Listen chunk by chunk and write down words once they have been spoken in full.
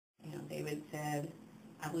David said,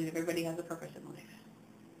 I believe everybody has a purpose in life.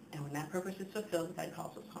 And when that purpose is fulfilled, God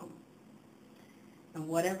calls us home. And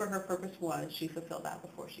whatever her purpose was, she fulfilled that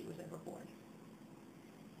before she was ever born.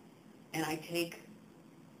 And I take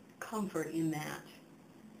comfort in that,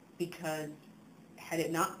 because had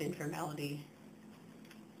it not been for Melody,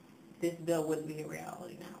 this bill wouldn't be a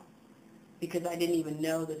reality now. Because I didn't even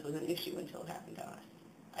know this was an issue until it happened to us.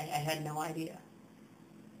 I had no idea.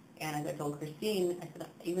 And as I told Christine, I said,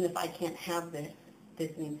 even if I can't have this,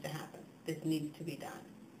 this needs to happen. This needs to be done.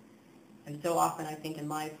 And so often I think in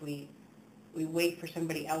life we wait for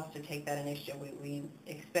somebody else to take that initiative. We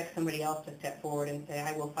expect somebody else to step forward and say,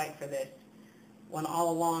 I will fight for this, when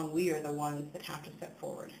all along we are the ones that have to step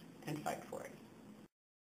forward and fight for it.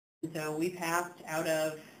 And so we passed out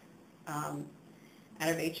of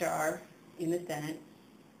HR in the Senate,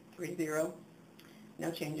 3-0,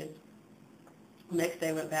 no changes. Next day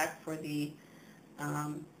I went back for the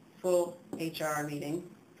full HR meeting,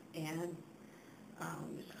 and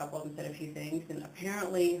just a couple of them said a few things, and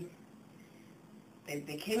apparently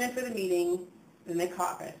they came in for the meeting, then they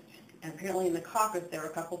caucused, and apparently in the caucus there were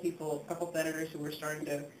a couple senators who were starting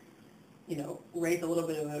to, raise a little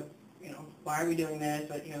bit of a, why are we doing this?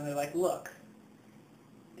 But, they're like, look,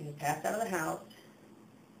 it was passed out of the House,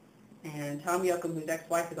 and Tom Yoakum, whose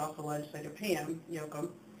ex-wife is also legislator, Pam Yoakum,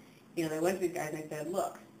 they went to these guys and they said,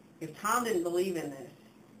 look, if Tom didn't believe in this,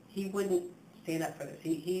 he wouldn't stand up for this.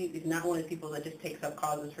 He is not one of the people that just takes up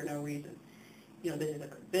causes for no reason. This is a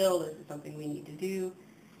good bill, this is something we need to do.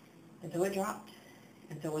 And so it dropped.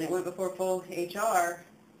 And so when it went before full HR,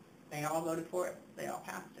 they all voted for it. They all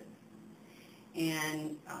passed it.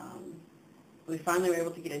 And we finally were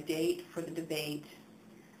able to get a date for the debate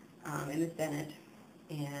in the Senate.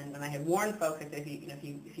 And I had warned folks, I said,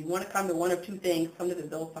 if you want to come to one of two things, come to the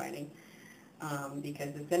bill signing,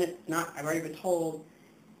 because the Senate's not, I've already been told,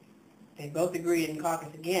 they both agreed in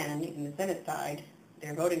caucus again, in the Senate side,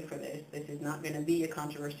 they're voting for this. This is not going to be a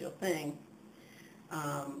controversial thing.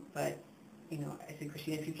 But, I said,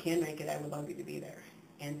 Christine, if you can make it, I would love you to be there.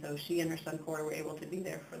 And so she and her son Corey were able to be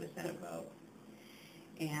there for the Senate vote.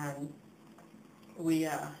 And we,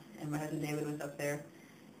 and my husband David was up there,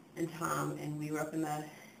 and Tom, and we were up in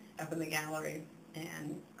the gallery,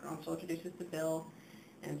 and Council introduces the bill,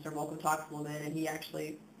 and Sir Volcom talks a little bit, and he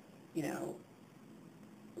actually,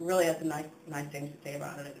 really has some nice things to say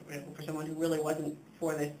about it. For someone who really wasn't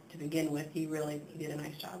for this to begin with, he did a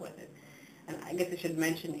nice job with it. And I guess I should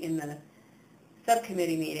mention, in the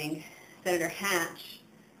subcommittee meeting, Senator Hatch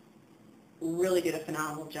really did a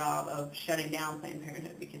phenomenal job of shutting down Planned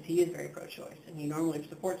Parenthood, because he is very pro-choice, and he normally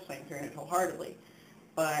supports Planned Parenthood wholeheartedly.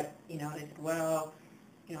 But, they said, well,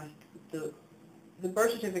 the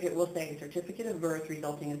birth certificate will say certificate of birth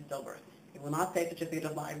resulting in stillbirth. It will not say certificate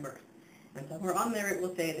of live birth. And somewhere on there it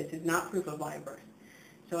will say this is not proof of live birth.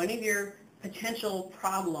 So any of your potential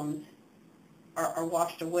problems are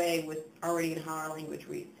washed away with already in how our language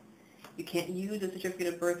reads. You can't use a certificate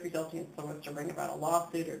of birth resulting in stillbirth to bring about a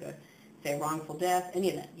lawsuit or to say wrongful death, any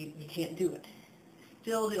of that. You can't do it.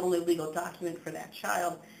 Still, the only legal document for that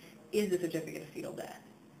child is the certificate of fetal death.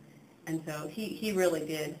 And so he really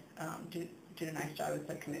did a nice job with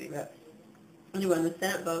the subcommittee. But anyway, in the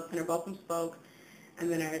Senate vote, Senator Volcom spoke, and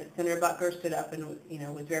then Senator Butker stood up and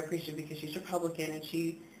was very appreciative, because she's Republican, and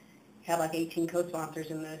she had like 18 co-sponsors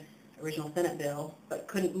in the original Senate bill, but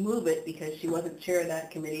couldn't move it because she wasn't chair of that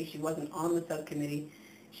committee. She wasn't on the subcommittee.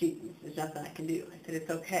 There's nothing I can do. I said, it's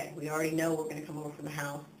okay. We already know we're going to come over from the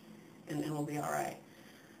House, and we'll be all right.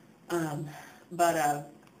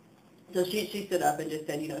 So she stood up and just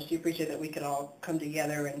said, she appreciated that we could all come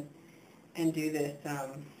together and do this,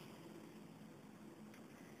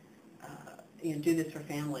 do this for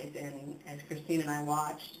families. And as Christine and I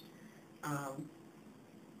watched,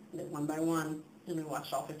 one by one, and we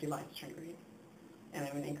watched all 50 lights turn green.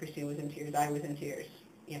 And Christine was in tears. I was in tears,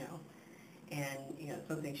 And,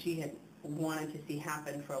 something she had wanted to see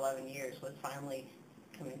happen for 11 years was finally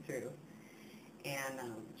coming through. And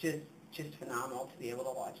just phenomenal to be able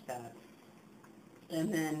to watch that.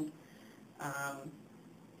 And then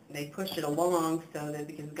they pushed it along so that,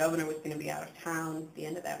 because the governor was going to be out of town at the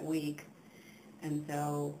end of that week, and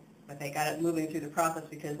so, but they got it moving through the process,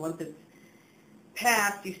 because once it's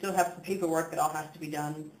passed, you still have some paperwork that all has to be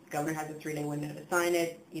done. The governor has a 3-day window to sign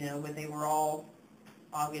it, but they were all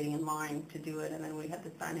getting in line to do it, and then we had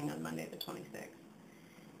the signing on Monday the 26th.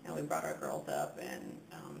 And we brought our girls up, and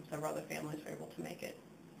several other families were able to make it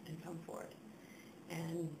and come for it.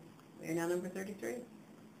 And we are now number 33.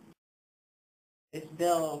 This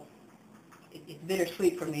bill, it's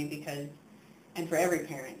bittersweet for me, because, and for every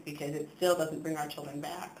parent, because it still doesn't bring our children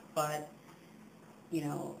back. But,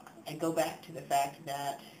 I go back to the fact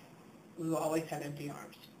that we will always have empty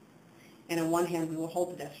arms. And on one hand, we will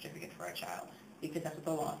hold the death certificate for our child, because that's what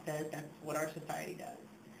the law says, that's what our society does.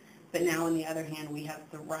 But now, on the other hand, we have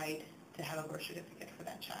the right to have a birth certificate for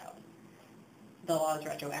that child. The law is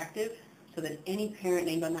retroactive, so that any parent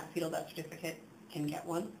named on that fetal death certificate can get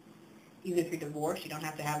one. Even if you're divorced, you don't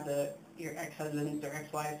have to have your ex-husband's or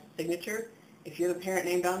ex-wife's signature. If you're the parent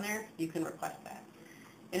named on there, you can request that.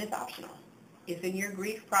 And it's optional. If in your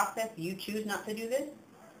grief process you choose not to do this,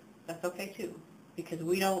 that's okay too. Because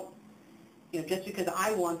we don't, just because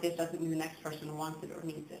I want this doesn't mean the next person wants it or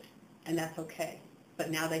needs it. And that's okay.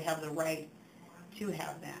 But now they have the right to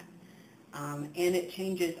have that. And it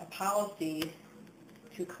changes a policy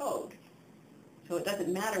to code. So it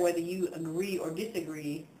doesn't matter whether you agree or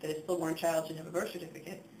disagree that a stillborn child should have a birth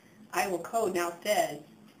certificate. Iowa code now says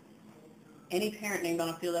any parent named on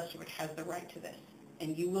a fetal death certificate has the right to this.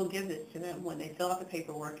 And you will give this to them when they fill out the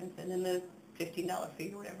paperwork and send in the $15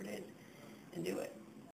 fee or whatever it is and do it.